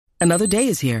Another day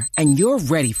is here, and you're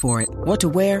ready for it. What to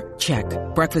wear? Check.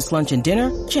 Breakfast, lunch, and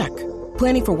dinner? Check.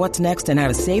 Planning for what's next and how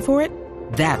to save for it?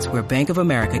 That's where Bank of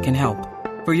America can help.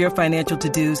 For your financial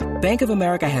to-dos, Bank of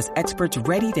America has experts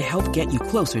ready to help get you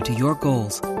closer to your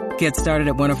goals. Get started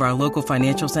at one of our local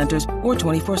financial centers or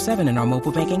 24/7 in our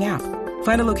mobile banking app.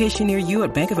 Find a location near you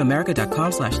at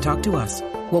bankofamerica.com/talktous.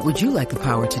 What would you like the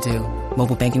power to do?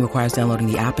 Mobile banking requires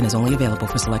downloading the app and is only available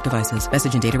for select devices.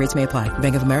 Message and data rates may apply.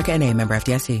 Bank of America N.A., member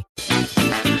FDIC.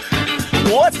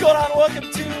 What's going on? Welcome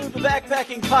to the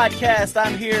Backpacking Podcast.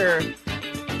 I'm here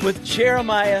with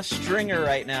Jeremiah Stringer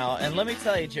right now. And let me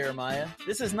tell you, Jeremiah,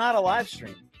 this is not a live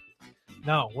stream.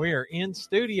 No, we are in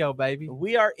studio, baby.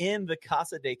 We are in the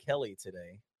Casa de Kelly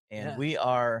today. And we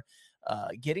are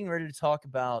getting ready to talk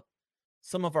about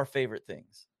some of our favorite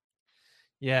things.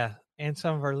 Yeah, and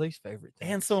some of our least favorite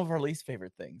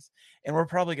things. And we're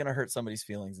probably going to hurt somebody's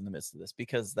feelings in the midst of this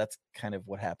because that's kind of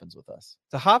what happens with us.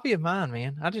 It's a hobby of mine,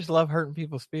 man. I just love hurting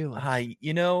people's feelings.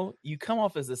 You come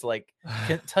off as this like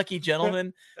Kentucky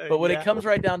gentleman, but when it comes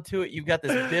right down to it, you've got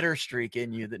this bitter streak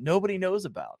in you that nobody knows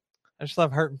about. I just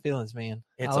love hurting feelings, man.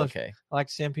 It's okay. I like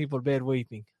to send people to bed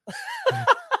weeping.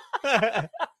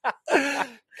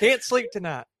 Can't sleep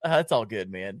tonight. That's all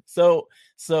good, man. So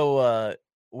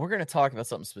we're going to talk about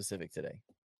something specific today.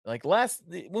 Like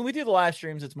when we do the live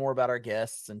streams, it's more about our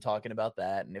guests and talking about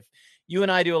that. And if you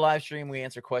and I do a live stream, we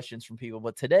answer questions from people.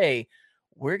 But today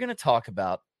we're going to talk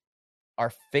about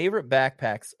our favorite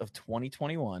backpacks of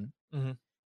 2021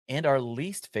 and our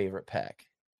least favorite pack.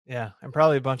 Yeah. And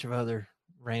probably a bunch of other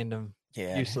random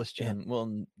useless junk. And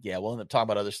we'll end up talking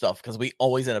about other stuff because we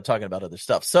always end up talking about other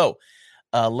stuff. So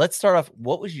let's start off.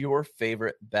 What was your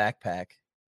favorite backpack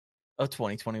of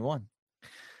 2021?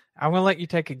 I'm going to let you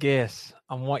take a guess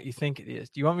on what you think it is.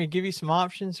 Do you want me to give you some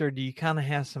options or do you kind of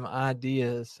have some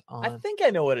ideas on? I think I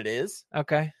know what it is.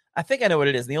 Okay. I think I know what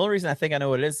it is. And the only reason I think I know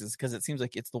what it is because it seems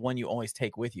like it's the one you always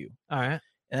take with you. All right.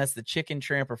 And that's the Chicken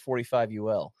Tramper 45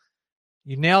 UL.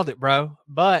 You nailed it, bro.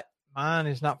 But mine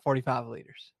is not 45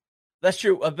 liters. That's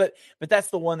true. But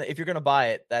that's the one that if you're going to buy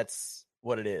it, that's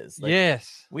what it is. Like,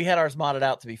 yes. We had ours modded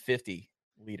out to be 50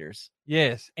 liters.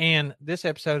 Yes. And this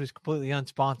episode is completely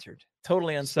unsponsored.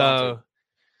 Totally unsponsored. So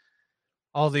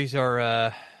all these are,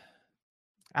 I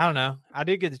don't know. I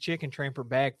did get the Chicken Tramper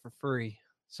bag for free.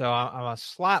 So I'm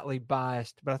slightly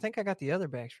biased, but I think I got the other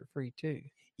bags for free too.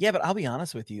 Yeah, but I'll be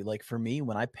honest with you. Like for me,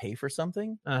 when I pay for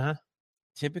something,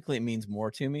 typically it means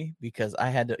more to me because I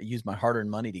had to use my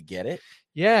hard-earned money to get it.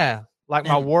 Yeah. Like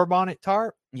my War Bonnet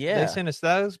tarp. Yeah. They sent us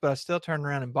those, but I still turned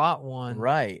around and bought one.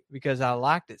 Right. Because I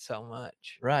liked it so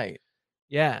much. Right.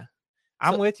 Yeah.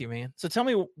 I'm with you, man. So tell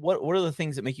me, what are the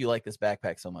things that make you like this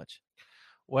backpack so much?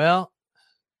 Well,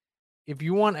 if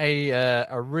you want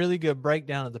a really good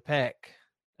breakdown of the pack,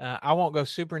 I won't go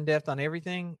super in depth on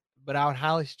everything, but I would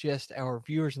highly suggest our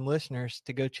viewers and listeners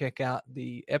to go check out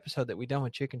the episode that we done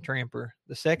with Chicken Tramper,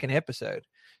 the second episode,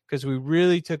 because we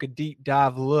really took a deep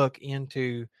dive look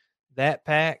into that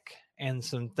pack and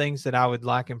some things that I would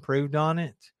like improved on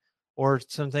it, or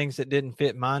some things that didn't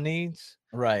fit my needs.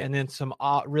 Right. And then some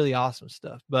really awesome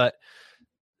stuff. But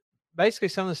basically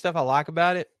some of the stuff I like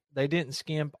about it, they didn't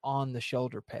skimp on the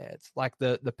shoulder pads, like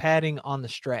the padding on the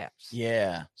straps.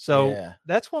 Yeah. So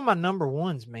that's one of my number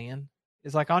ones, man.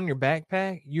 Is like on your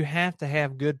backpack, you have to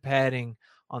have good padding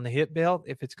on the hip belt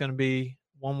if it's going to be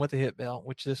one with a hip belt,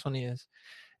 which this one is.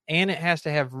 And it has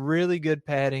to have really good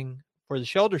padding for the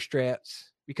shoulder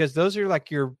straps because those are like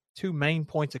your two main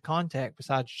points of contact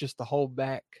besides just the whole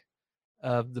back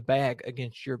of the bag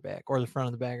against your back or the front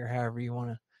of the bag or however you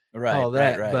want to call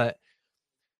that. Right. But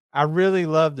I really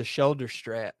love the shoulder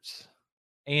straps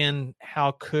and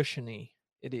how cushiony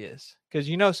it is.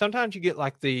 Because, sometimes you get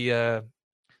like the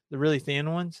really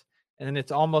thin ones and then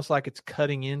it's almost like it's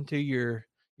cutting into your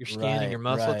skin and your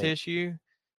muscle tissue.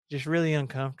 Just really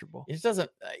uncomfortable. It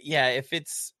doesn't,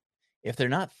 if they're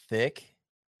not thick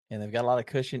and they've got a lot of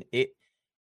cushion, it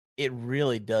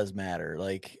really does matter.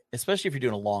 Like, especially if you're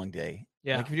doing a long day.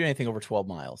 Yeah. Like if you're doing anything over 12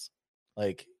 miles,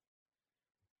 like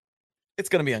it's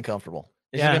going to be uncomfortable.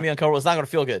 It's going to be uncomfortable. It's not going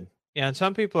to feel good. Yeah. And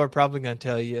some people are probably going to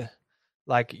tell you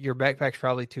like your backpack's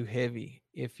probably too heavy.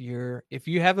 If you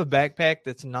have a backpack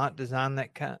that's not designed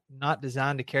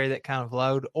to carry that kind of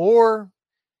load, or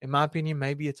in my opinion,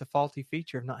 maybe it's a faulty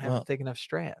feature of not having thick enough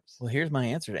straps. Well, here's my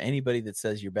answer to anybody that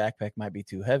says your backpack might be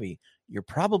too heavy. You're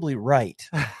probably right.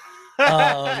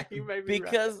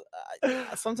 Because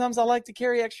sometimes I like to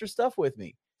carry extra stuff with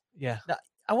me. Yeah. Now,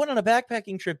 I went on a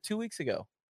backpacking trip 2 weeks ago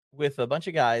with a bunch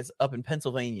of guys up in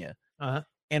Pennsylvania.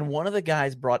 And one of the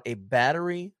guys brought a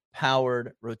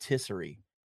battery-powered rotisserie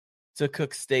to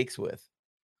cook steaks with.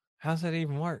 How's that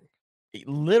even work?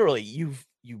 literally you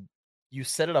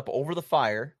set it up over the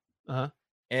fire,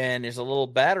 and there's a little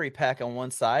battery pack on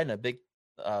one side and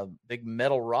a big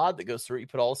metal rod that goes through it. You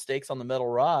put all the steaks on the metal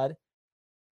rod,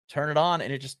 turn it on,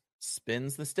 and it just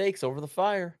spins the steaks over the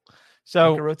fire.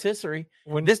 So like a rotisserie.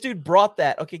 When this dude brought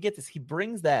that, okay, get this, he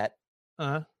brings that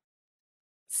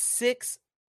 6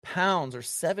 pounds or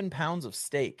 7 pounds of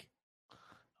steak.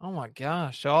 Oh my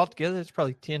gosh! So altogether, it's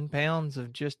probably 10 pounds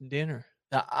of just dinner.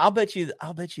 Now, I'll bet you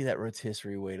that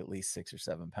rotisserie weighed at least 6 or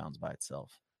 7 pounds by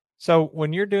itself. So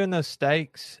when you're doing those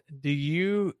steaks, do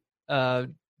you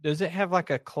does it have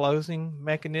like a closing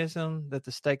mechanism that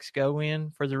the steaks go in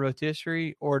for the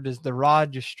rotisserie, or does the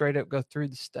rod just straight up go through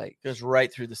the steak? It goes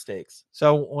right through the steaks.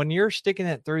 So when you're sticking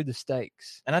it through the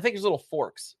steaks, and I think there's little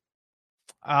forks.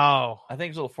 Oh, I think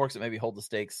there's little forks that maybe hold the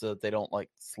steaks so that they don't like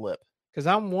slip. Because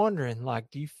I'm wondering, like,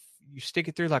 do you stick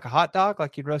it through like a hot dog,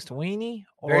 like you'd roast a weenie,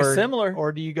 or very similar,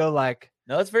 or do you go like?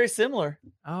 No, it's very similar.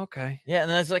 Oh, okay. Yeah, and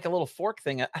then there's like a little fork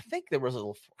thing. I think there was a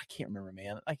little. I can't remember,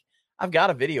 man. I've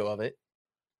got a video of it.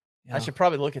 Yeah. I should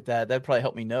probably look at that. That'd probably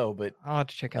help me know. But I'll have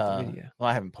to check out the video. Well,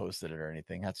 I haven't posted it or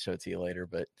anything. I have to show it to you later.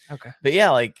 But okay. But yeah,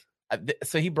 like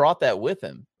so he brought that with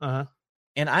him.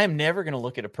 And I am never going to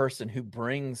look at a person who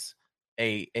brings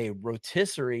a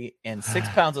rotisserie and 6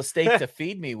 pounds of steak to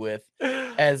feed me with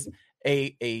as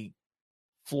a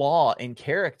flaw in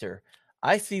character.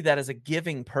 I see that as a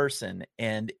giving person.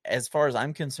 And as far as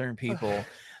I'm concerned, people,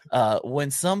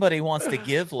 when somebody wants to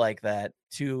give like that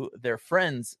to their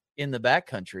friends in the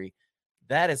backcountry,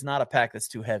 that is not a pack that's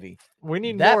too heavy. We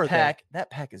need that more pack. That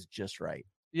pack is just right.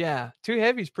 Yeah. Too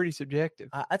heavy is pretty subjective.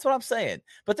 That's what I'm saying.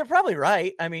 But they're probably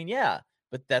right. I mean, yeah.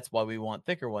 But that's why we want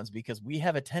thicker ones, because we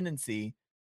have a tendency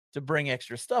to bring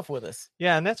extra stuff with us.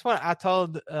 Yeah, and that's what I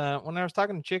told when I was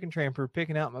talking to Chicken Tramper,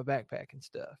 picking out my backpack and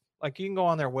stuff. Like, you can go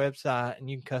on their website and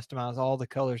you can customize all the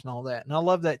colors and all that. And I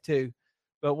love that too.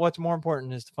 But what's more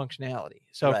important is the functionality.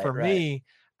 So for me,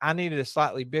 I needed a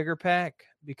slightly bigger pack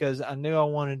because I knew I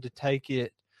wanted to take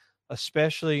it,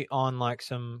 especially on like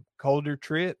some colder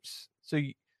trips. So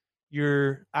I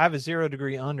have a 0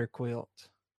 degree under quilt,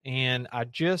 and I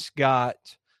just got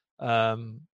a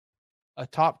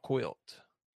top quilt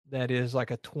that is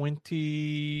like a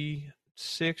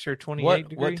 26 or 28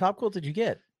 degree. What top quilt did you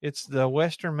get? It's the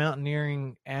Western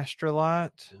Mountaineering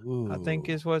Astrolite. Ooh, I think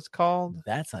is what it's called.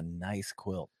 That's a nice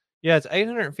quilt. Yeah, it's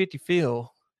 850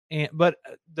 fil. But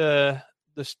the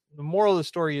moral of the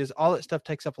story is all that stuff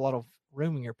takes up a lot of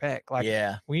room in your pack. Like,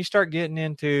 when you start getting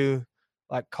into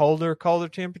like colder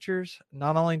temperatures,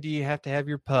 not only do you have to have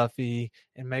your puffy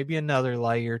and maybe another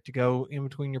layer to go in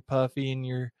between your puffy and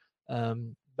your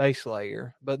base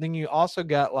layer, but then you also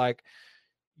got like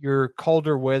your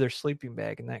colder weather sleeping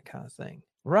bag and that kind of thing.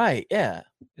 Right. Yeah.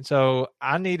 And so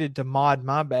I needed to mod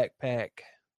my backpack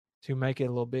to make it a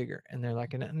little bigger. And they're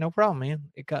like, no problem, man.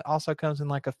 It also comes in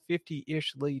like a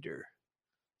 50-ish liter.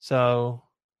 So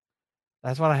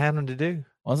that's what I had them to do.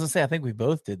 I was going to say, I think we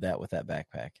both did that with that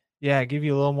backpack. Yeah. Give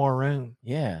you a little more room.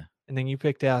 Yeah. And then you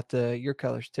picked out your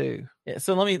colors too. Yeah.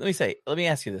 So let me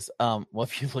ask you this. Well,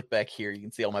 if you look back here, you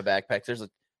can see all my backpacks.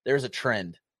 There's a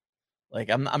trend.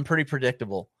 Like I'm pretty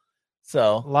predictable.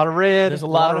 So a lot of red. There's a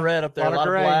lot of red up there, a lot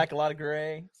of black, a lot of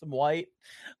gray, some white.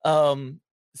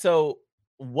 So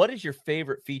what is your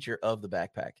favorite feature of the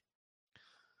backpack?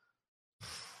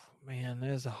 Man, that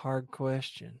is a hard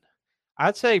question.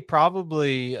 I'd say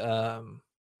probably I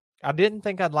didn't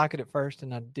think I'd like it at first,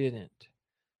 and I didn't.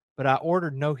 But I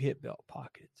ordered no hip belt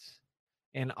pockets.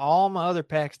 And all my other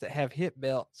packs that have hip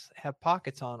belts have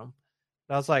pockets on them.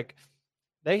 But I was like,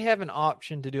 they have an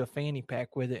option to do a fanny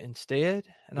pack with it instead.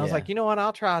 And I was like, you know what?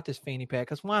 I'll try out this fanny pack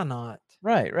because why not?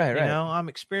 Right. You know, I'm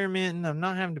experimenting. I'm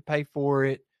not having to pay for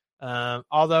it.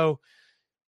 Although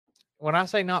when I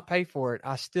say not pay for it,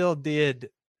 I still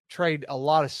did trade a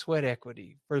lot of sweat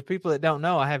equity. For the people that don't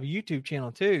know, I have a YouTube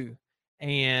channel too.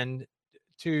 And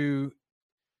to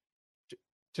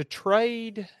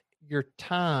trade your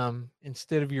time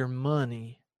instead of your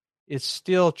money, it's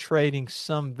still trading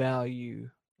some value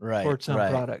towards some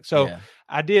product. So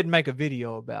I did make a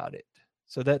video about it.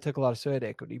 So that took a lot of sweat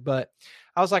equity. But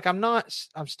I was like, I'm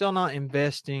still not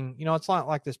investing. You know, it's not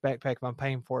like this backpack. If I'm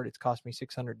paying for it, it's cost me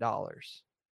 $600.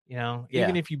 You know,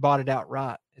 even if you bought it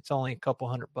outright, it's only a couple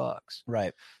 $100.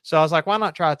 Right. So I was like, why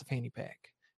not try out the fanny pack?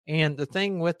 And the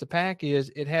thing with the pack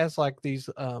is it has like these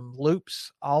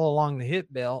loops all along the hip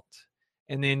belt.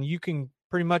 And then you can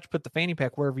pretty much put the fanny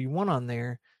pack wherever you want on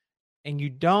there. And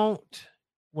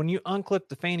when you unclip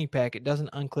the fanny pack, it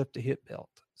doesn't unclip the hip belt.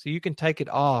 So you can take it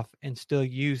off and still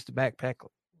use the backpack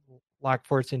like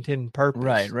for its intended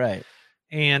purpose. Right.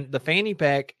 And the fanny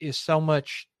pack is so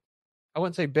much, I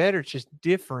wouldn't say better, it's just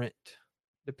different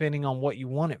depending on what you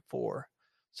want it for.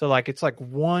 So like it's like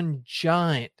one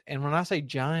giant, and when I say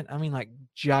giant, I mean like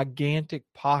gigantic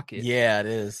pocket. Yeah, it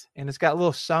is. And it's got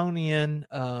little sewn in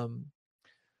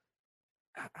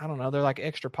I don't know, they're like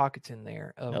extra pockets in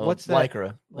there. What's that?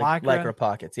 Lycra. Lycra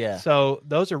pockets, yeah. So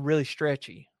those are really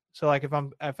stretchy. So like if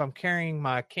I'm carrying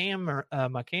my camera,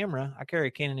 I carry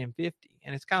a Canon M50,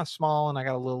 and it's kind of small, and I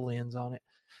got a little lens on it.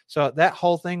 So that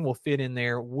whole thing will fit in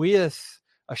there with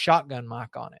a shotgun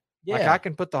mic on it. Yeah. Like I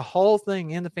can put the whole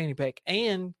thing in the fanny pack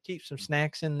and keep some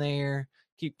snacks in there,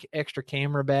 keep extra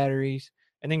camera batteries,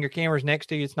 and then your camera's next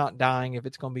to you. It's not dying if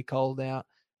it's going to be cold out.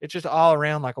 It's just all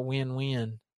around like a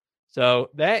win-win. So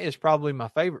that is probably my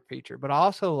favorite feature, but I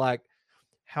also like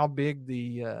how big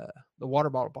the water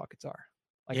bottle pockets are.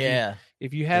 Like yeah.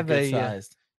 if you have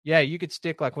sized. you could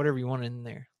stick like whatever you want in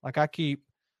there. Like I keep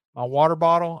my water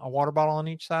bottle on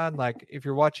each side. Like if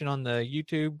you're watching on the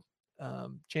YouTube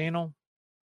channel,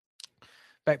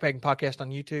 Backpacking Podcast on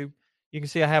YouTube, you can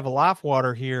see I have a Life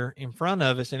Water here in front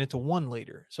of us, and it's a 1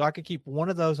 liter. So I can keep one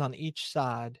of those on each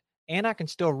side, and I can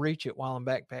still reach it while I'm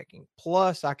backpacking.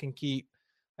 Plus I keep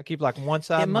like one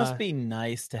side. It must be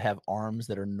nice to have arms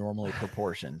that are normally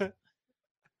proportioned.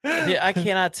 I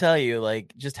cannot tell you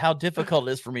like just how difficult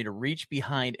it is for me to reach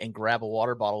behind and grab a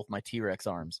water bottle with my T-Rex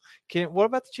arms. What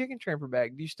about the chicken tramper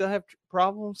bag? Do you still have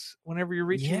problems whenever you're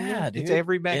reaching? Yeah, dude. It's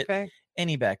every backpack.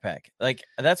 Any backpack. Like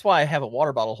that's why I have a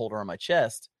water bottle holder on my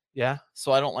chest. Yeah.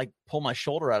 So I don't like pull my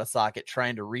shoulder out of socket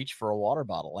trying to reach for a water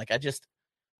bottle. Like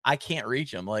I can't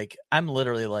reach them. Like I'm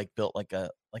literally like built like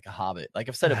a hobbit. Like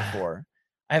I've said it before.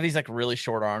 I have these like really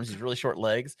short arms, these really short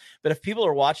legs. But if people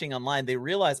are watching online, they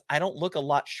realize I don't look a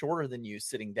lot shorter than you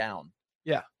sitting down.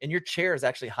 Yeah. And your chair is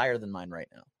actually higher than mine right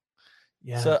now.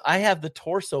 Yeah. So I have the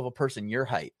torso of a person your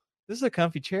height. This is a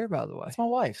comfy chair, by the way. It's my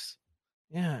wife's.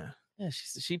 Yeah. Yeah.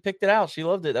 She picked it out. She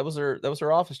loved it. That was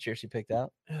her office chair she picked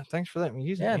out. Yeah. Thanks for letting me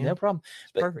use it. Yeah, man. no problem.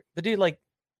 Perfect. But dude, like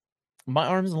my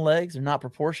arms and legs are not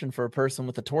proportioned for a person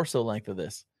with the torso length of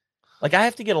this. Like I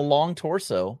have to get a long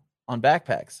torso on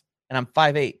backpacks, and I'm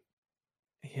 5'8".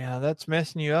 Yeah, that's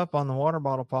messing you up on the water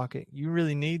bottle pocket. You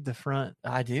really need the front.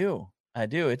 I do.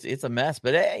 It's a mess.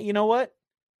 But hey, you know what?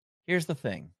 Here's the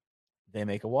thing. They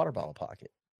make a water bottle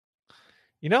pocket.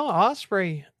 You know,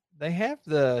 Osprey, they have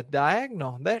the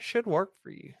diagonal. That should work for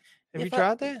you. Have you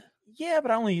tried that? Yeah,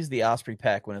 but I only use the Osprey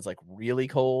pack when it's like really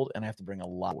cold and I have to bring a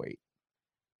lot of weight.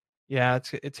 Yeah,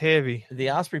 it's heavy.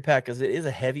 The Osprey pack, because it is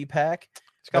a heavy pack.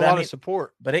 It's got a lot of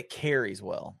support. But it carries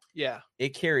well. Yeah.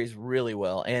 It carries really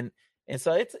well. And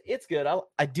so it's good.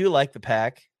 I do like the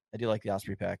pack. I do like the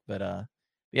Osprey pack. But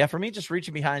yeah, for me, just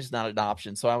reaching behind is not an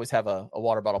option. So I always have a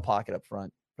water bottle pocket up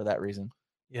front for that reason.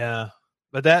 Yeah.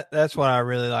 But that's what I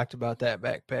really liked about that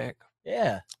backpack.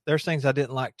 Yeah. There's things I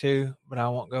didn't like too, but I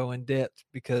won't go in depth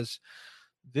because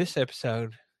this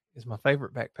episode is my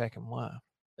favorite backpack and why.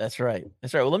 That's right.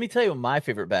 Well, let me tell you what my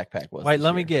favorite backpack was. Wait,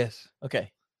 let me guess.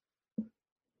 Okay.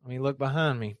 Let me look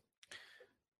behind me.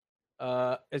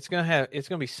 It's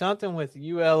gonna be something with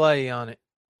ULA on it.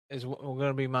 Is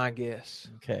gonna be my guess.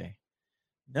 Okay.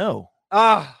 No.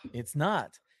 It's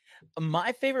not.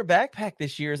 My favorite backpack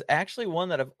this year is actually one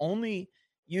that I've only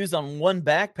used on one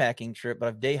backpacking trip, but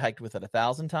I've day hiked with it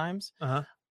 1,000 times.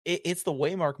 It's the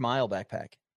Waymark Mile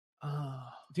backpack.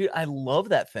 Dude, I love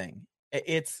that thing.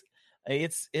 It's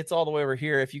all the way over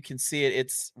here. If you can see it,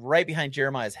 it's right behind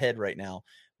Jeremiah's head right now.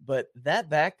 But that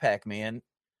backpack, man,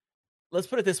 let's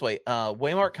put it this way.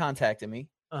 Waymark contacted me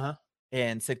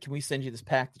and said, can we send you this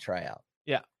pack to try out?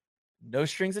 Yeah. No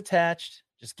strings attached.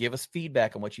 Just give us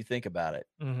feedback on what you think about it.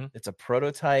 Mm-hmm. It's a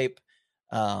prototype.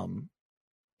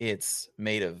 It's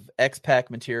made of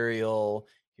X-Pack material.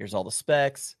 Here's all the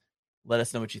specs. Let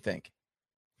us know what you think.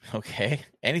 Okay.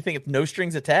 Anything with no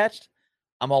strings attached,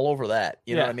 I'm all over that.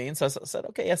 You know what I mean? So I said,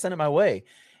 okay, I sent it my way.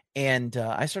 And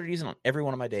I started using it on every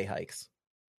one of my day hikes.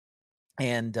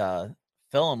 And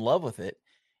fell in love with it.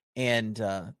 And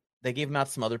they gave them out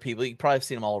to some other people. You probably have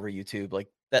seen them all over YouTube. Like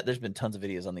that, there's been tons of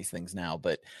videos on these things now.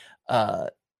 But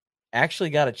actually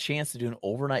got a chance to do an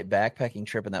overnight backpacking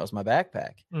trip, and that was my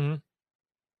backpack. Mm-hmm.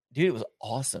 Dude, it was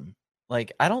awesome.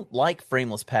 Like, I don't like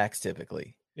frameless packs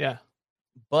typically. Yeah.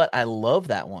 But I love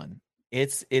that one.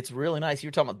 It's really nice. You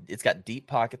were talking about it's got deep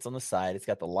pockets on the side. It's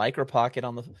got the Lycra pocket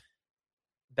on the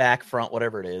back, front,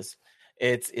 whatever it is.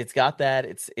 It's got that.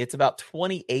 It's about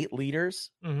 28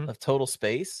 liters of total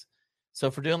space. So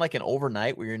if we're doing like an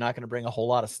overnight where you're not going to bring a whole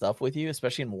lot of stuff with you,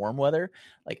 especially in warm weather,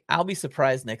 like I'll be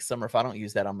surprised next summer if I don't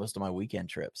use that on most of my weekend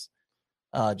trips.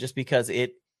 Just because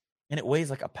it weighs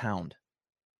like a pound.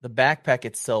 The backpack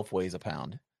itself weighs a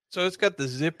pound. So it's got the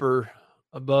zipper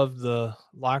above the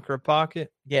Lycra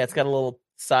pocket. Yeah, it's got a little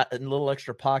a little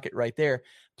extra pocket right there.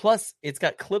 Plus, it's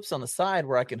got clips on the side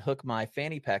where I can hook my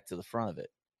fanny pack to the front of it.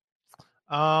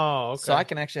 Oh, okay. So I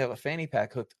can actually have a fanny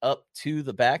pack hooked up to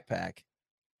the backpack,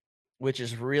 which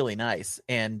is really nice.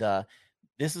 And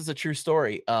this is a true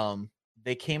story.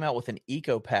 They came out with an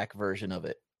Eco Pack version of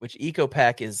it, which Eco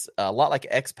Pack is a lot like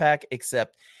X Pack,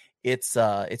 except it's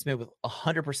made with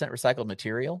 100% recycled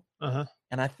material. Uh-huh.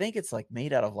 And I think it's like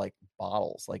made out of like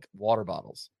bottles, like water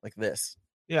bottles, like this.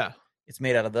 Yeah. It's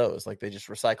made out of those. Like they just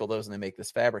recycle those and they make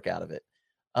this fabric out of it.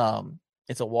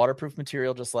 It's a waterproof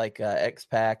material, just like X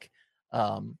Pack.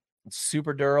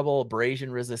 Super durable,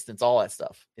 abrasion resistance, all that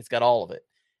stuff. It's got all of it.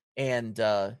 And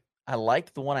I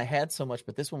liked the one I had so much,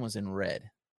 but this one was in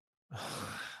red.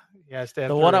 Yeah,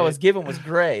 the one I was given was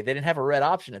gray. They didn't have a red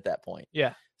option at that point.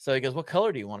 Yeah. So he goes, "What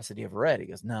color do you want?" I said, "Do you have red?" He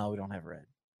goes, "No, we don't have red."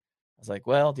 I was like,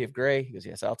 "Well, do you have gray?" He goes,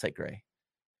 "Yes, I'll take gray."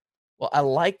 Well, I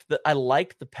liked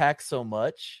the pack so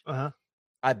much. Uh-huh.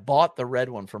 I bought the red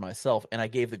one for myself, and I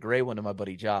gave the gray one to my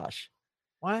buddy Josh.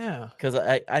 Wow. Because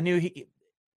I knew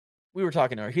we were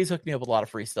talking to her. He's hooked me up with a lot of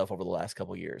free stuff over the last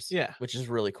couple of years. Yeah. Which is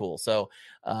really cool. So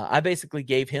I basically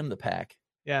gave him the pack.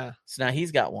 Yeah. So now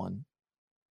he's got one.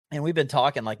 And we've been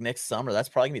talking like next summer, that's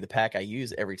probably gonna be the pack I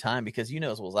use every time, because you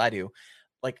know as well as I do,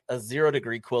 like a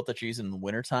 0-degree quilt that you use in the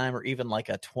wintertime, or even like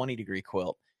a 20-degree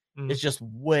quilt, is just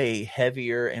way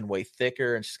heavier and way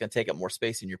thicker, and it's just gonna take up more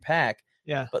space in your pack.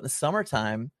 Yeah. But in the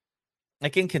summertime,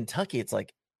 like in Kentucky, it's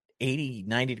like 80,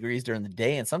 90 degrees during the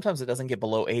day, and sometimes it doesn't get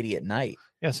below 80 at night.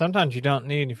 Yeah, sometimes you don't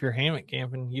need, if you're hammock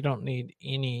camping, you don't need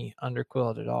any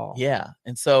underquilt at all. Yeah.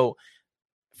 And so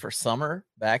for summer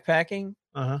backpacking,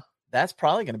 that's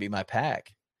probably going to be my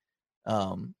pack.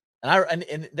 And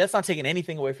that's not taking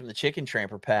anything away from the Chicken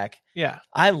Tramper pack. Yeah.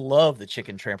 I love the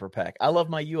Chicken Tramper pack. I love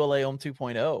my ULA Ohm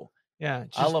 2.0. Yeah.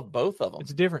 I love both of them.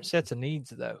 It's different sets of needs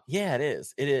though. Yeah, it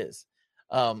is. It is.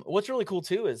 What's really cool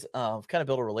too is I've kind of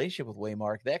built a relationship with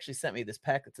Waymark. They actually sent me this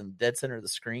pack that's in the dead center of the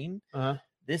screen.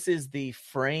 This is the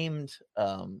framed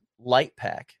light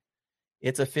pack.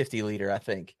 It's a 50 liter, I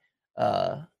think.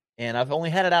 And I've only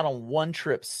had it out on one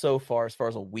trip so far as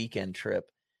a weekend trip.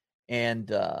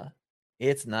 And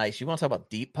it's nice. You want to talk about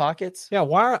deep pockets? Yeah,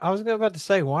 I was about to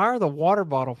say, why are the water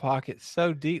bottle pockets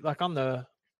so deep? Like on the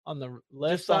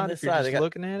left just side, on this if you're side, just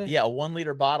looking at it? Yeah, a 1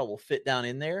 liter bottle will fit down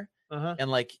in there. And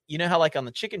like, you know how like on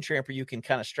the Chicken Tramper, you can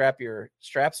kind of strap your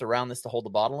straps around this to hold the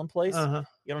bottle in place? You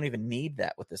don't even need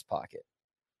that with this pocket.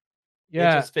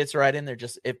 Yeah. It just fits right in there.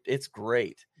 It's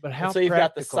great. But how so you've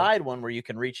got the side one where you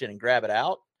can reach in and grab it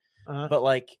out. But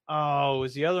like,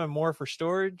 is the other one more for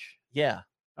storage? Yeah.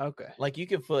 Okay. Like you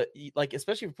can put, like,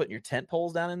 especially if you're putting your tent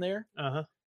poles down in there. I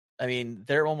mean,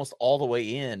 they're almost all the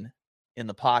way in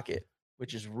the pocket,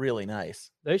 which is really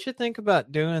nice. They should think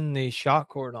about doing the shock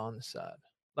cord on the side.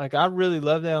 Like, I really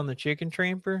love that on the Chicken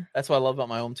Tramper. That's what I love about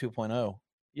my Ohm 2.0.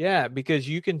 Yeah, because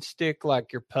you can stick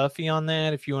like your puffy on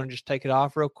that if you want to just take it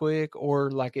off real quick,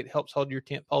 or like it helps hold your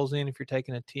tent poles in if you're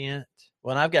taking a tent.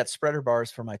 Well, and I've got spreader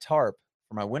bars for my tarp,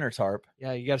 for my winter tarp.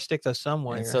 Yeah, you got to stick those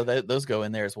somewhere. And so those go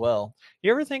in there as well.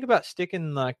 You ever think about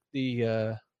sticking like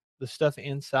the stuff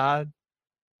inside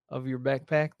of your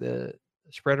backpack, the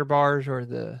spreader bars or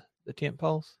the tent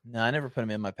poles? No, I never put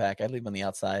them in my pack. I leave them on the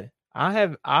outside.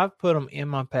 I've put them in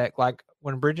my pack. Like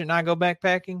when Bridget and I go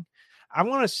backpacking, I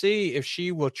want to see if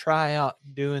she will try out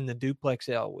doing the Duplex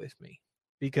L with me,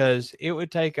 because it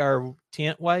would take our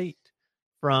tent weight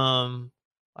from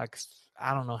like,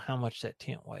 I don't know how much that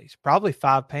tent weighs, probably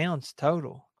 5 pounds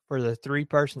total for the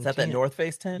 3-person Is that tent. that North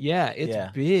Face tent? Yeah,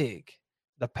 it's big.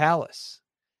 The Palace.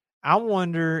 I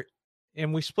wonder,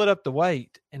 and we split up the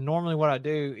weight, and normally what I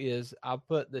do is I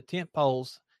put the tent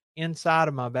poles inside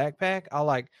of my backpack. I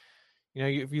like,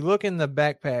 if you look in the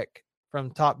backpack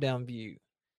from top down view,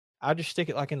 I just stick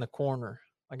it like in the corner,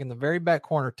 like in the very back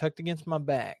corner, tucked against my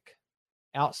back,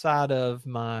 outside of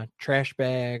my trash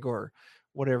bag or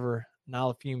whatever,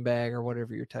 Nile fume bag or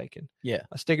whatever you're taking. Yeah.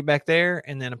 I stick it back there,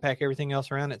 and then I pack everything else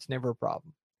around. It's never a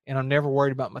problem. And I'm never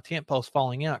worried about my tent posts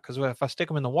falling out, because if I stick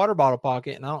them in the water bottle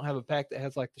pocket and I don't have a pack that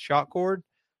has like the shock cord,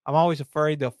 I'm always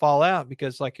afraid they'll fall out,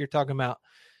 because like you're talking about,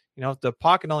 if the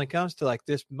pocket only comes to like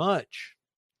this much,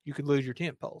 you could lose your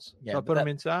tent poles. Yeah, so I put them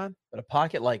inside. But a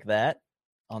pocket like that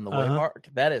on the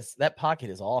Waymark, that pocket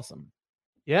is awesome.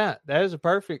 Yeah, that's a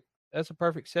perfect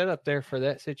setup there for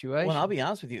that situation. Well, I'll be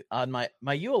honest with you, on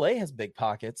my ULA has big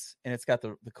pockets and it's got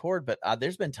the cord, but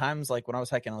there's been times like when I was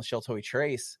hiking on the Sheltowee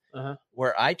Trace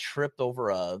where I tripped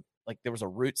over there was a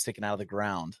root sticking out of the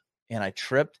ground, and I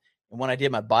tripped, and when I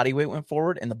did, my body weight went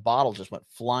forward and the bottle just went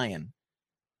flying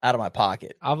out of my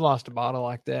pocket. I've lost a bottle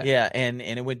like that. Yeah, and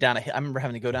it went down I remember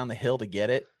having to go down the hill to get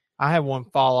it. I had one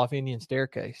fall off Indian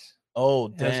Staircase. Oh,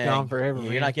 That's dang. gone forever, Yeah,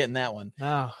 man. you're not getting that one.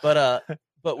 No.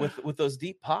 But with those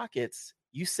deep pockets,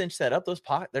 you cinch that up. Those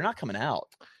they're not coming out,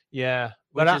 Yeah.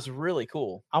 which But is really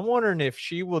cool. I'm wondering if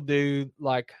she will do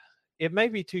like, it may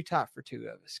be too tight for two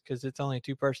of us because it's only a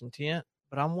 2-person tent.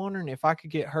 But I'm wondering if I could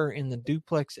get her in the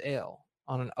Duplex L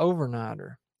on an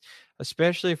overnighter,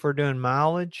 especially if we're doing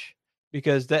mileage,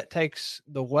 because that takes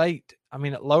the weight. I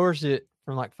mean, it lowers it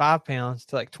from like 5 pounds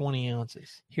to like 20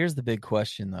 ounces. Here's the big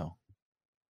question, though.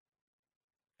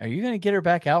 Are you going to get her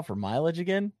back out for mileage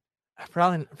again?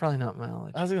 Probably not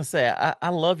mileage. I was going to say, I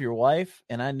love your wife,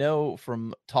 and I know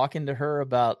from talking to her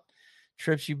about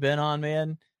trips you've been on,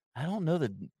 man, I don't know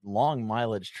that long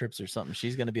mileage trips or something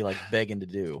she's going to be like begging to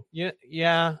do.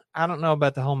 Yeah. I don't know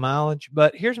about the whole mileage,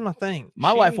 but here's my thing.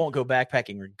 My wife won't go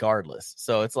backpacking regardless.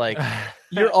 So it's like,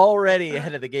 you're already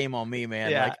ahead of the game on me,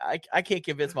 man. Yeah. Like I can't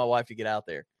convince my wife to get out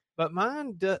there. But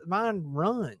mine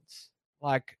runs.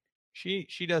 Like she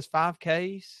does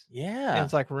 5Ks. Yeah. And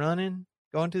it's like running,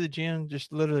 going to the gym,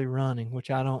 just literally running,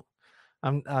 which I know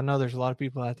there's a lot of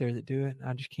people out there that do it.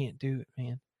 I just can't do it,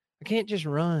 man. I can't just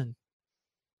run.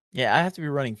 Yeah, I have to be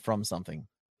running from something.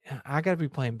 I got to be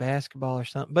playing basketball or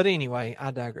something. But anyway,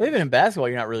 I digress. Even in basketball,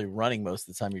 you're not really running most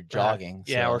of the time. You're jogging. Right.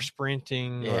 Yeah, so. or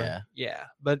sprinting. Yeah. Yeah.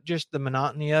 But just the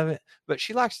monotony of it. But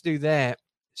she likes to do that.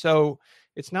 So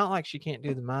it's not like she can't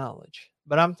do the mileage.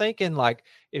 But I'm thinking, like,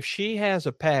 if she has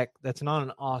a pack that's not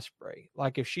an Osprey,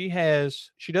 like if she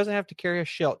doesn't have to carry a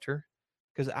shelter,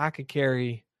 because I could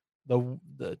carry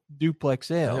the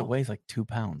Duplex L. It weighs like 2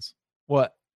 pounds.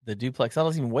 What? The Duplex L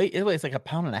doesn't even weigh. It weighs like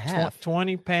 1.5 pounds.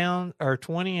 20 pounds or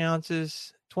 20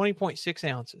 ounces, 20.6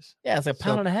 ounces. Yeah, it's like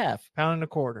 1.5 pounds. Pound and a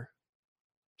quarter.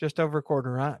 Just over a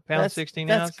quarter, right? Pound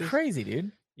 16 ounces. That's crazy,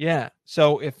 dude. Yeah.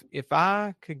 So if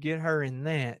I could get her in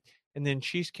that, and then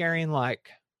she's carrying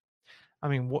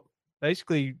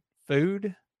basically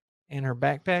food and her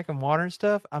backpack and water and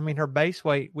stuff. I mean, her base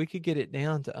weight, we could get it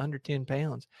down to under 10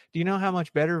 pounds. Do you know how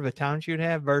much better of a time she would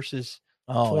have versus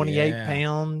 28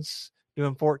 pounds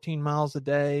doing 14 miles a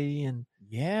day? And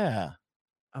yeah,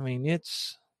 I mean, it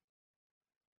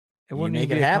wouldn't make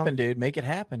it happen, dude. Make it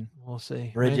happen. We'll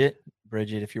see. Bridget,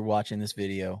 if you're watching this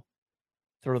video,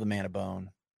 throw the man a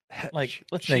bone. Like,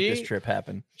 let's make this trip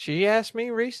happen. She asked me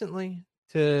recently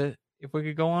if we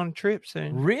could go on a trip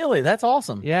soon. Really? That's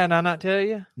awesome. Yeah, and I not tell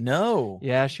you? No.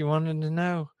 Yeah, she wanted to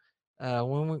know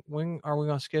when are we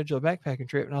going to schedule a backpacking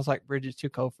trip? And I was like, Bridget's too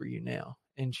cold for you now.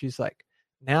 And she's like,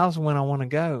 now's when I want to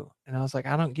go. And I was like,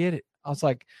 I don't get it. I was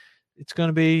like, it's going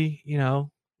to be,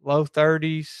 low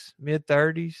 30s, mid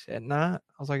 30s at night.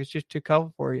 I was like, it's just too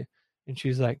cold for you. And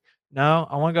she's like, no,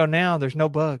 I want to go now. There's no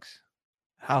bugs.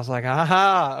 I was like,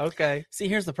 aha, okay. See,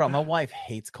 here's the problem. My wife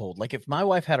hates cold. Like, if my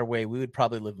wife had her way, we would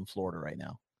probably live in Florida right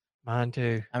now. Mine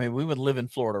too. I mean, we would live in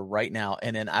Florida right now,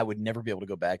 and then I would never be able to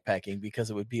go backpacking because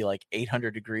it would be like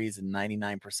 800 degrees and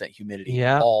 99% humidity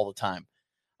all the time.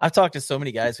 I've talked to so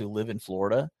many guys who live in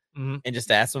Florida and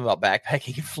just asked them about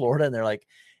backpacking in Florida, and they're like,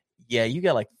 yeah, you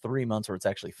got like 3 months where it's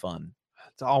actually fun.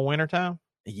 It's all wintertime?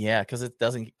 Yeah, because it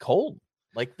doesn't get cold.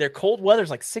 Like, their cold weather's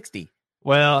like 60.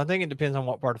 Well, I think it depends on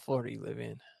what part of Florida you live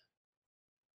in.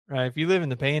 Right. If you live in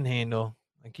the Panhandle,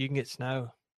 like, you can get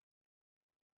snow.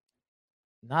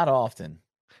 Not often.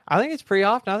 I think it's pretty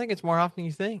often. I think it's more often than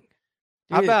you think.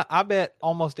 I bet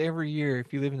almost every year,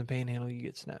 if you live in the Panhandle, you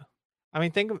get snow. I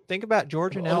mean, think about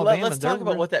Georgia and Alabama. Let's talk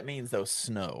about what that means, though.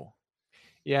 Snow.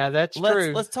 Yeah, that's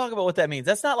true. Let's talk about what that means.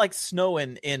 That's not like snow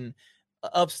in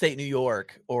upstate New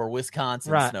York or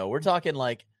Wisconsin snow. We're talking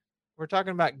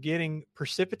about getting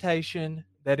precipitation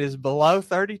that is below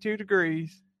 32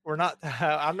 degrees. I'm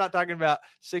not talking about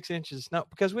 6 inches of snow,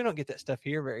 because we don't get that stuff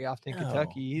here very often in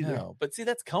Kentucky either. No, but see,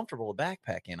 that's comfortable with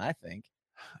backpacking, I think.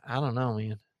 I don't know,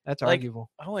 man. That's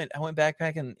arguable. I went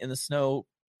backpacking in the snow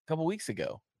a couple weeks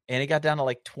ago, and it got down to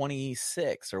like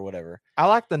 26 or whatever. I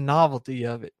like the novelty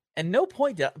of it. And no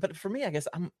point, but for me, I guess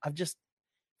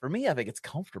for me, I think it's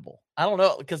comfortable. I don't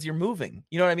know, because you're moving.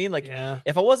 You know what I mean? Like,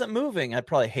 if I wasn't moving, I'd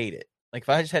probably hate it. Like, if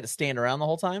I just had to stand around the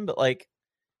whole time. But like,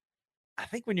 I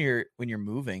think when you're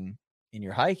moving and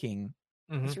you're hiking,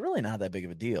 it's really not that big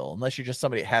of a deal, unless you're just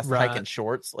somebody that has to hike in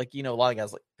shorts. Like, a lot of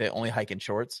guys, like, they only hike in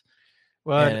shorts.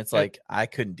 Well, and it's like, I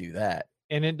couldn't do that.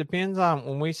 And it depends on,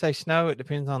 when we say snow, it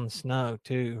depends on the snow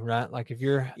too, right? Like, if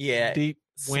you're deep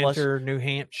winter, New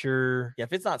Hampshire. Yeah,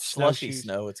 if it's not slushy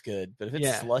snow, it's good. But if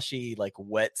it's slushy, like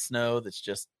wet snow that's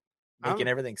just making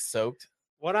everything soaked.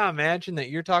 What I imagine that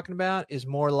you're talking about is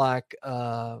more like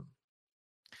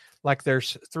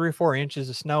there's 3 or 4 inches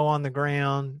of snow on the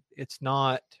ground. It's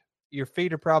not, your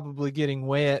feet are probably getting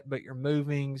wet, but you're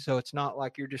moving. So it's not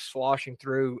like you're just sloshing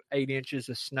through 8 inches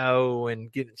of snow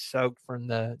and getting soaked from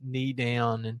the knee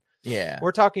down. And Yeah.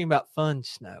 We're talking about fun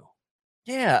snow.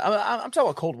 Yeah. I'm talking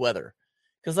about cold weather.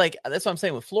 Because, like, that's what I'm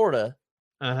saying with Florida.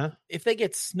 Uh-huh. If they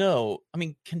get snow, I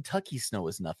mean, Kentucky snow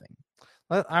is nothing.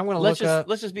 I'm going to look up.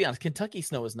 Let's just be honest. Kentucky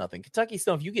snow is nothing. Kentucky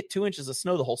snow, if you get 2 inches of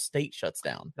snow, the whole state shuts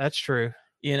down. That's true.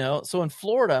 You know? So in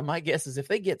Florida, my guess is if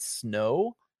they get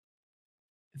snow,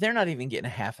 they're not even getting a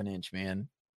half an inch, man.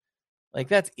 Like,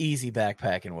 that's easy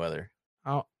backpacking weather.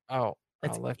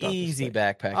 That's left off the easy state.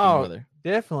 backpacking weather.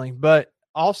 Definitely. But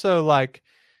also, like,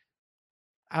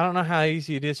 I don't know how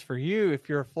easy it is for you if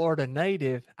you're a Florida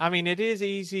native. I mean, it is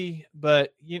easy,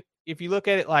 but if you look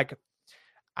at it, like,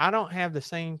 I don't have the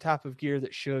same type of gear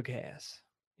that Shug has.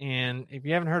 And if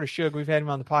you haven't heard of Shug, we've had him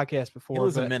on the podcast before. He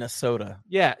lives in Minnesota.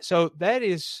 Yeah, so that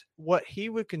is what he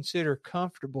would consider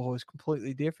comfortable is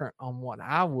completely different on what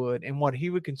I would, and what he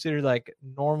would consider like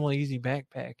normal easy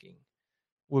backpacking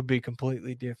would be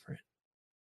completely different.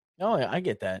 Oh, yeah, I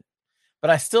get that.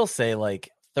 But I still say like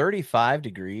 35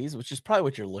 degrees, which is probably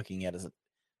what you're looking at, is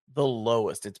the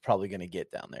lowest it's probably going to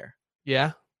get down there.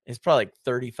 Yeah. It's probably like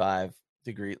 35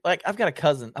 degrees. Like I've got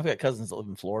cousins that live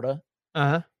in Florida.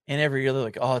 Uh-huh. And every year they're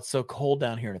like, oh, it's so cold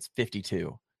down here and it's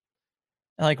 52.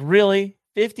 And like, really?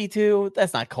 52?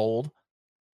 That's not cold.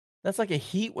 That's like a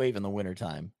heat wave in the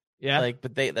wintertime. Yeah. Like,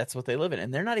 but that's what they live in.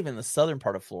 And they're not even in the southern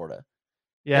part of Florida.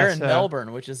 Yeah. They're in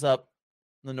Melbourne, which is up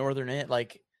the northern end.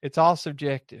 Like, it's all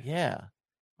subjective. Yeah.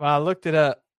 Well, I looked it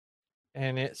up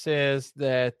and it says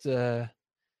that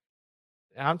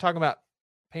I'm talking about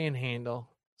Panhandle.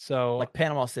 So like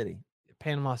Panama City,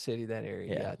 that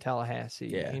area. Yeah. Tallahassee.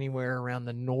 Yeah. Anywhere around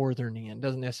the northern end.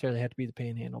 Doesn't necessarily have to be the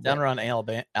Panhandle. Down around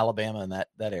Alabama and that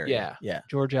area. Yeah. Yeah.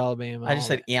 Georgia, Alabama. I just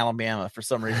said Alabama for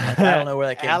some reason. Like, I don't know where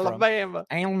that came from.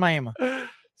 Alabama.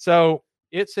 So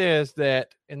it says that,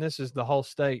 and this is the whole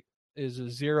state, is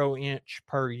a 0 inch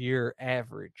per year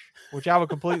average, which I would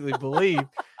completely believe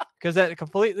because that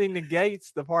completely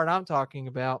negates the part I'm talking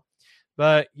about.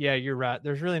 But yeah, you're right.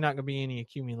 There's really not going to be any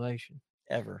accumulation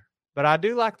ever. But I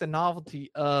do like the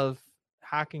novelty of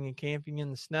hiking and camping in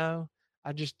the snow.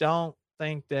 I just don't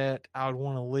think that I would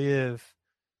want to live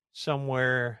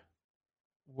somewhere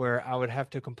where I would have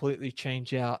to completely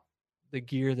change out the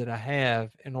gear that I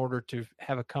have in order to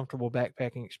have a comfortable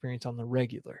backpacking experience on the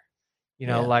regular. You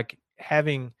know, like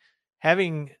having I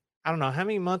don't know, how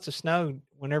many months of snow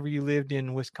whenever you lived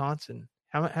in Wisconsin?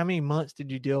 How many months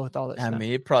did you deal with all that snow? I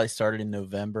mean, it probably started in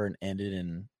November and ended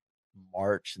in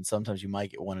March, and sometimes you might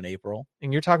get one in April.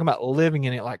 And you're talking about living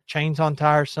in it, like chains on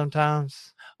tires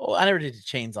sometimes? Oh, I never did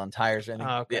chains on tires or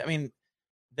anything. Okay. I mean,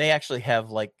 they actually have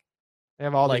they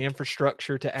have all the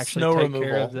infrastructure to actually snow take removal.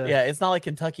 care of the. Yeah, it's not like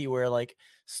Kentucky where like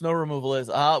snow removal is.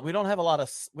 We don't have a lot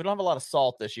of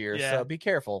salt this year, so be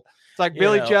careful. It's like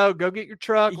Billy Joe, go get your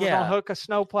truck. We're gonna hook a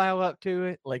snow plow up to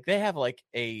it. Like they have like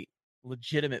a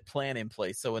legitimate plan in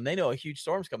place, so when they know a huge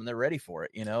storm's coming, they're ready for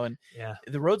it. And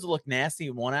the roads will look nasty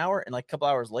in 1 hour, and like a couple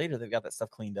hours later, they've got that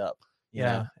stuff cleaned up. You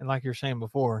know? And like you're saying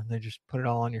before, they just put it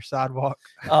all on your sidewalk.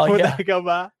 Oh when they go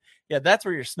by. Yeah, that's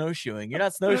where you're snowshoeing. You're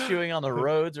not snowshoeing on the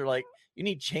roads, or like you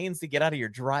need chains to get out of your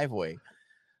driveway.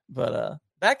 But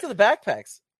back to the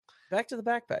backpacks.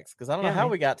 Because I don't know how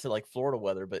we got to like Florida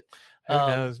weather, but who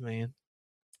knows, man.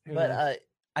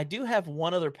 I do have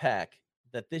one other pack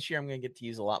that this year I'm going to get to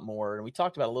use a lot more, and we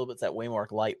talked about a little bit. It's that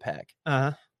Waymark Light Pack.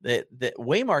 Uh-huh. That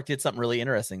Waymark did something really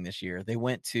interesting this year. They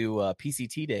went to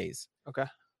PCT days. Okay.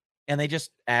 And they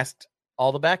just asked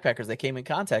all the backpackers they came in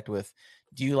contact with,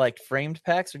 do you like framed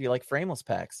packs or do you like frameless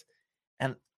packs?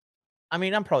 And I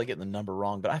mean, I'm probably getting the number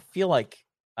wrong, but I feel like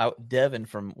Devin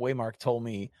from Waymark told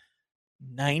me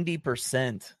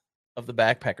 90% of the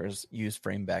backpackers use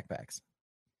frame backpacks.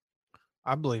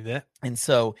 I believe that. And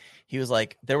so he was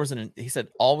like, he said,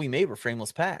 all we made were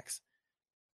frameless packs.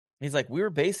 He's like, we were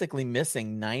basically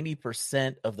missing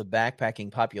 90% of the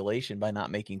backpacking population by not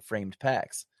making framed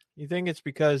packs. You think it's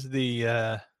because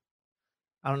I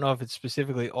don't know if it's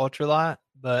specifically ultralight,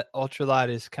 but ultralight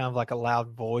is kind of like a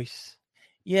loud voice.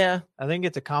 Yeah. I think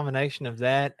it's a combination of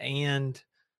that and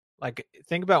like,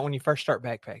 think about when you first start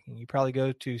backpacking. You probably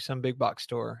go to some big box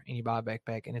store and you buy a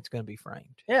backpack and it's going to be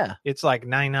framed. Yeah. It's like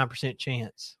 99%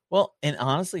 chance. Well, and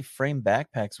honestly, frame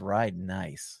backpacks ride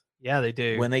nice. Yeah, they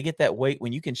do. When they get that weight,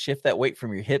 when you can shift that weight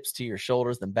from your hips to your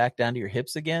shoulders, then back down to your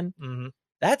hips again,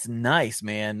 that's nice,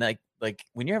 man. Like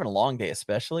when you're having a long day,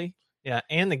 especially. Yeah,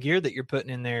 and the gear that you're putting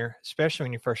in there, especially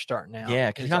when you're first starting out. Yeah,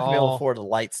 because you're not going to be able to afford the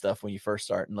light stuff when you first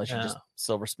start, unless you just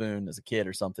Silver Spoon as a kid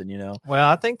or something, Well,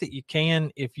 I think that you can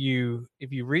if you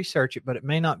research it, but it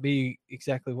may not be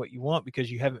exactly what you want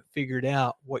because you haven't figured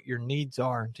out what your needs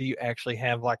are until you actually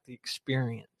have like the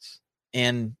experience.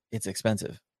 And it's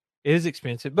expensive. It is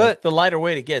expensive, Like, but the lighter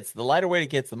weight it gets,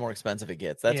 the more expensive it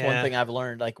gets. That's one Yeah. thing I've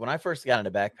learned. Like when I first got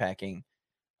into backpacking,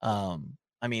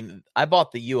 I mean, I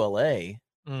bought the ULA,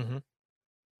 mhm.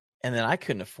 and then I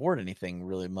couldn't afford anything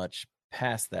really much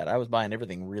past that. I was buying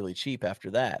everything really cheap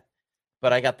after that.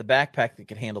 But I got the backpack that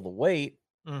could handle the weight,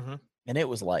 Mhm. and it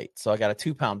was light. So I got a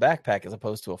 2-pound backpack as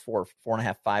opposed to a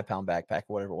 4.5, 5-pound backpack,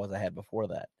 whatever it was I had before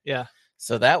that. Yeah.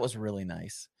 So that was really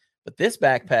nice. But this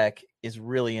backpack is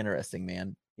really interesting,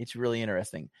 man. It's really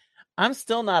interesting. I'm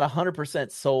still not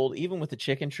 100% sold, even with the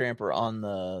chicken tramper on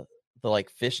the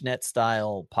like fishnet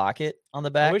style pocket on the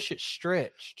I back. wish it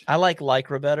stretched. I like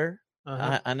Lycra better.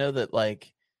 Uh-huh. I know that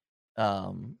like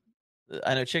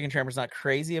I know Chicken Tramper's not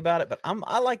crazy about it, but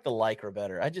I like the Lycra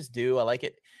better. I just do. I like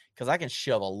it because I can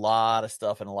shove a lot of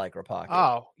stuff in a Lycra pocket.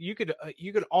 Oh, you could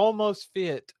almost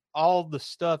fit all the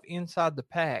stuff inside the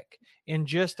pack in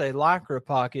just a Lycra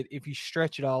pocket if you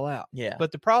stretch it all out. Yeah.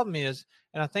 But the problem is,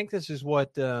 and I think this is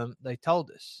what they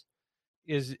told us,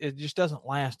 is it just doesn't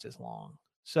last as long.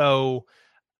 So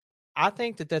I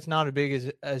think that that's not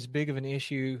as big of an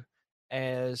issue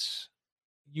as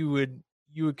you would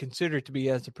consider it to be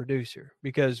as a producer,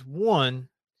 because one,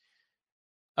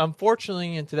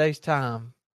 unfortunately, in today's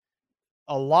time,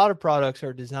 a lot of products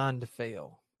are designed to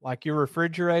fail. Like your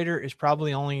refrigerator is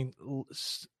probably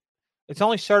it's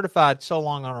only certified so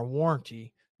long on a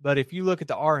warranty, but if you look at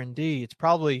the R&D, it's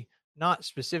probably not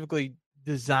specifically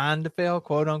designed to fail,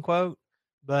 quote unquote,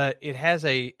 but it has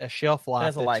a shelf life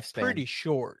has a that's lifespan. pretty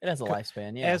short. It has a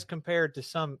lifespan, yeah. As compared to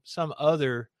some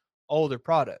other older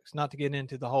products. Not to get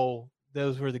into the whole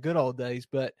those were the good old days,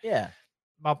 but yeah.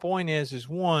 My point is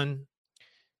one,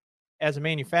 as a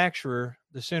manufacturer,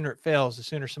 the sooner it fails, the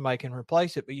sooner somebody can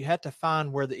replace it. But you have to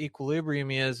find where the equilibrium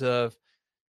is of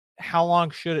how long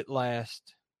should it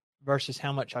last versus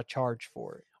how much I charge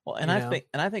for it. Well, and I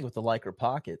think with the Lycra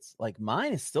pockets, like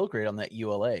mine is still great on that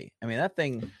ULA. I mean, that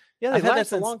thing. Yeah, they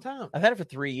last a long time. I've had it for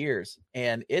 3 years,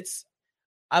 and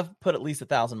I've put at least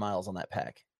 1,000 miles on that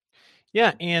pack.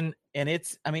 Yeah, and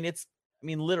it's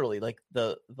literally like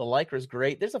the Lycra is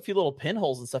great. There's a few little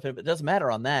pinholes and stuff in it, but it doesn't matter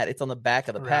on that. It's on the back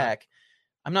of the pack.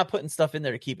 I'm not putting stuff in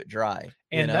there to keep it dry.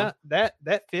 And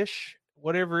that fish,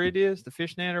 whatever it is, the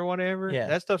fish net or whatever,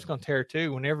 that stuff's gonna tear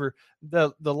too. Whenever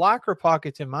the Lycra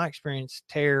pockets, in my experience,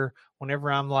 tear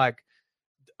whenever I'm like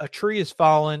a tree is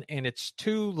falling and it's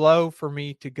too low for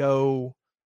me to go.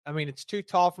 I mean, it's too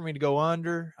tall for me to go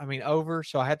over.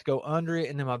 So I have to go under it,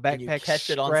 and then my backpack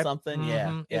catch it on something. Mm-hmm.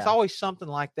 Yeah, it's always something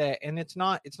like that, and it's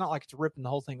not like it's ripping the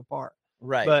whole thing apart.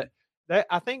 Right. But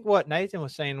I think what Nathan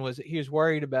was saying was that he was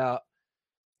worried about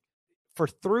for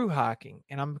through hiking,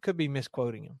 and I could be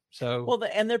misquoting him. So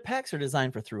and their packs are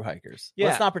designed for through hikers. Yeah.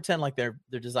 Let's not pretend like they're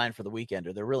designed for the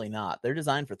weekender. They're really not. They're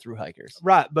designed for through hikers.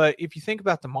 Right, but if you think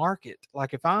about the market,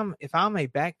 like if I'm a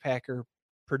backpacker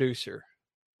producer,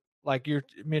 like you're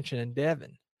mentioning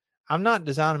Devin, I'm not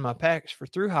designing my packs for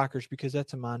through hikers because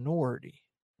that's a minority.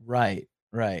 Right.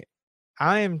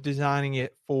 I am designing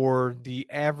it for the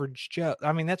average Joe.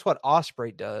 I mean, that's what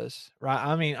Osprey does, right?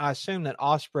 I mean, I assume that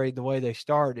Osprey, the way they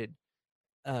started,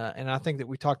 and I think that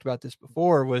we talked about this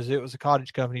before, was it was a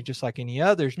cottage company just like any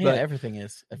others. Yeah, but everything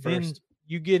is at then first.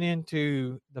 You get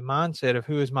into the mindset of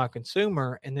who is my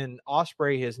consumer, and then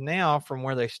Osprey is now, from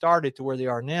where they started to where they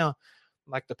are now,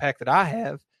 like the pack that I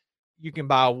have, you can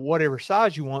buy whatever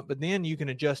size you want, but then you can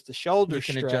adjust the shoulder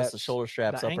straps. You can adjust the shoulder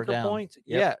straps up or down. Points.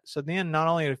 Yep. Yeah. So then not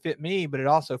only it fit me, but it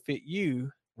also fit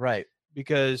you. Right.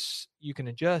 Because you can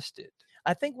adjust it.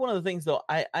 I think one of the things, though,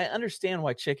 I understand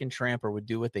why Chicken Tramper would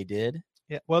do what they did.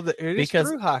 Yeah. Well, it is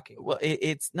through hiking. Well,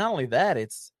 it's not only that,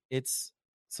 it's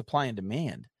supply and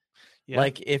demand. Yeah.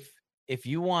 Like if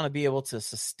you want to be able to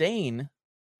sustain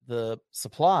the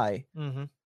supply, mm-hmm.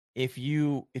 if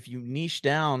you niche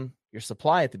down your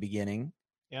supply at the beginning,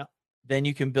 yeah, then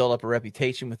you can build up a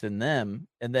reputation within them,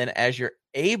 and then as you're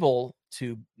able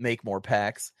to make more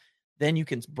packs, then you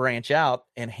can branch out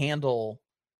and handle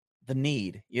the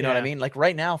need. You know what I mean? Like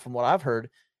right now, from what I've heard,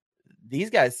 these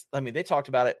guys, I mean, they talked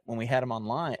about it when we had them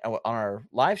online on our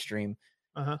live stream.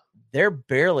 Uh-huh. They're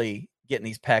barely getting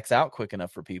these packs out quick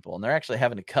enough for people, and they're actually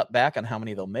having to cut back on how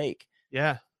many they'll make.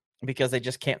 Yeah, because they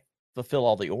just can't fulfill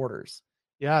all the orders.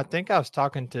 Yeah, I think I was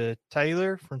talking to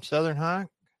Taylor from Southern Hike.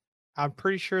 I'm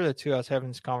pretty sure that's who I was having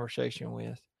this conversation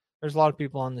with. There's a lot of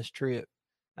people on this trip.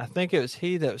 I think it was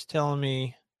he that was telling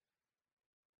me.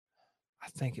 I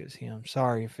think it was him.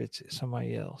 Sorry if it's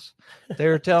somebody else. They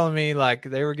were telling me like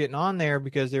they were getting on there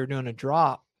because they were doing a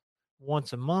drop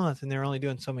once a month and they're only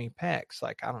doing so many packs.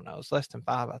 Like, I don't know, it's less than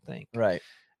 5, I think. Right.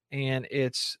 And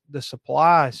it's the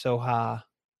supply is so high.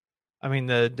 I mean,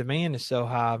 the demand is so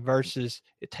high versus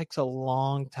it takes a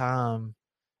long time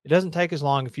It doesn't take as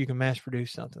long if you can mass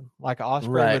produce something like an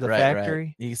Osprey with a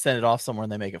factory. You can send it off somewhere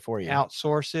and they make it for you.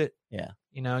 Outsource it. Yeah.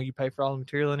 You pay for all the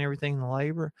material and everything, the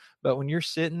labor. But when you're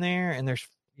sitting there and there's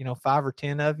 5 or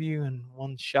 10 of you in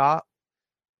one shop,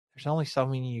 there's only so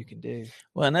many you can do.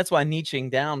 Well, and that's why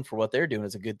niching down for what they're doing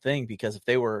is a good thing, because if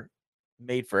they were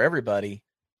made for everybody,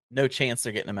 no chance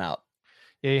they're getting them out.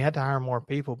 Yeah, you had to hire more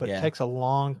people, but Yeah. it takes a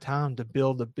long time to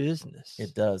build a business.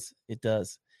 It does.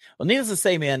 Well, needless to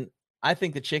say, man, I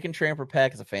think the Chicken Tramper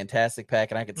pack is a fantastic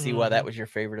pack, and I could see why that was your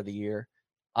favorite of the year.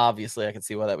 Obviously, I can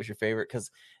see why that was your favorite,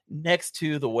 because next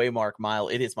to the Waymark Mile,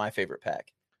 it is my favorite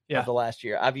pack of the last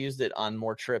year. I've used it on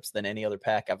more trips than any other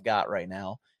pack I've got right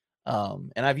now.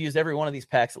 And I've used every one of these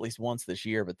packs at least once this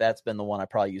year, but that's been the one I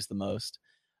probably used the most.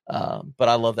 But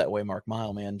I love that Waymark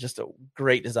Mile, man. Just a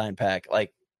great design pack.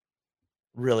 Like,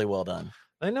 really well done.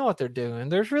 They know what they're doing.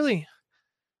 There's really,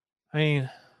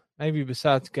 maybe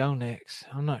besides GoNex,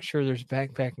 I'm not sure there's a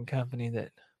backpacking company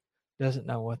that doesn't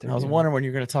know what they're doing. I was wondering when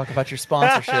you're going to talk about your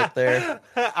sponsorship there.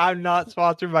 I'm not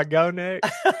sponsored by GoNex.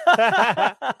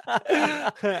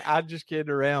 I'm just kidding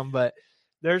around, but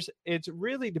it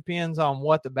really depends on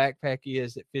what the backpack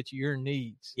is that fits your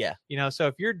needs. Yeah. So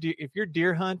if you're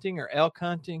deer hunting or elk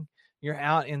hunting, you're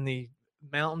out in the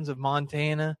mountains of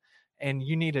Montana and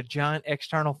you need a giant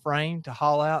external frame to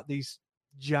haul out these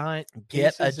giant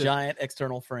giant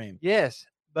external frame. Yes.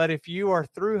 But if you are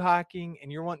through hiking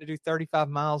and you're wanting to do 35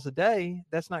 miles a day,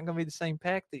 that's not going to be the same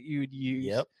pack that you would use.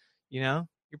 Yep.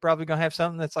 You're probably going to have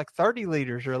something that's like 30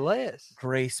 liters or less.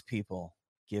 Grace, people.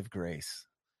 Give grace.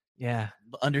 Yeah.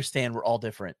 Understand we're all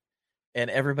different and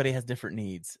everybody has different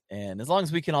needs. And as long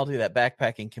as we can all do that,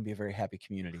 backpacking can be a very happy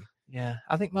community. Yeah.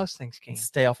 I think most things can.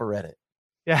 Stay off of Reddit.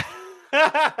 Yeah.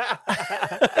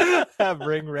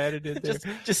 Bring Reddit in there.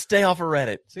 Just stay off of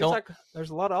Reddit. Seems like there's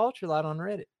a lot of ultralight on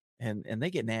Reddit. And they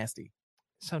get nasty.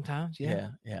 Sometimes, yeah.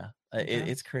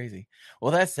 It's crazy.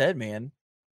 Well, that said, man,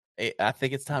 I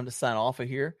think it's time to sign off of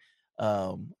here.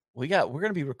 We're going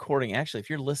to be recording. Actually, if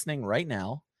you're listening right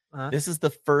now, this is the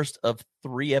first of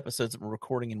 3 episodes that we're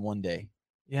recording in one day.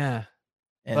 Yeah.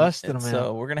 Busted them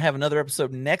so we're going to have another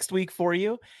episode next week for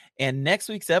you. And next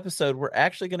week's episode, we're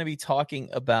actually going to be talking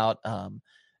about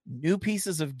new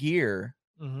pieces of gear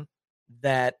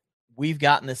that we've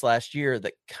gotten this last year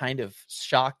that kind of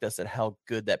shocked us at how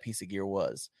good that piece of gear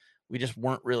was. We just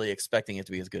weren't really expecting it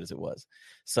to be as good as it was.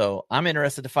 So I'm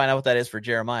interested to find out what that is for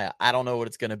Jeremiah. I don't know what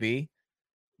it's going to be,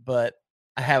 but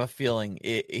I have a feeling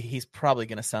he's probably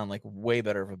going to sound like way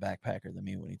better of a backpacker than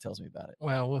me when he tells me about it.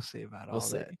 Well, we'll see about all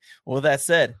that. Well, with that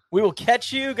said, we will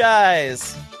catch you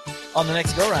guys on the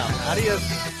next go round.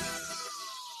 Adios.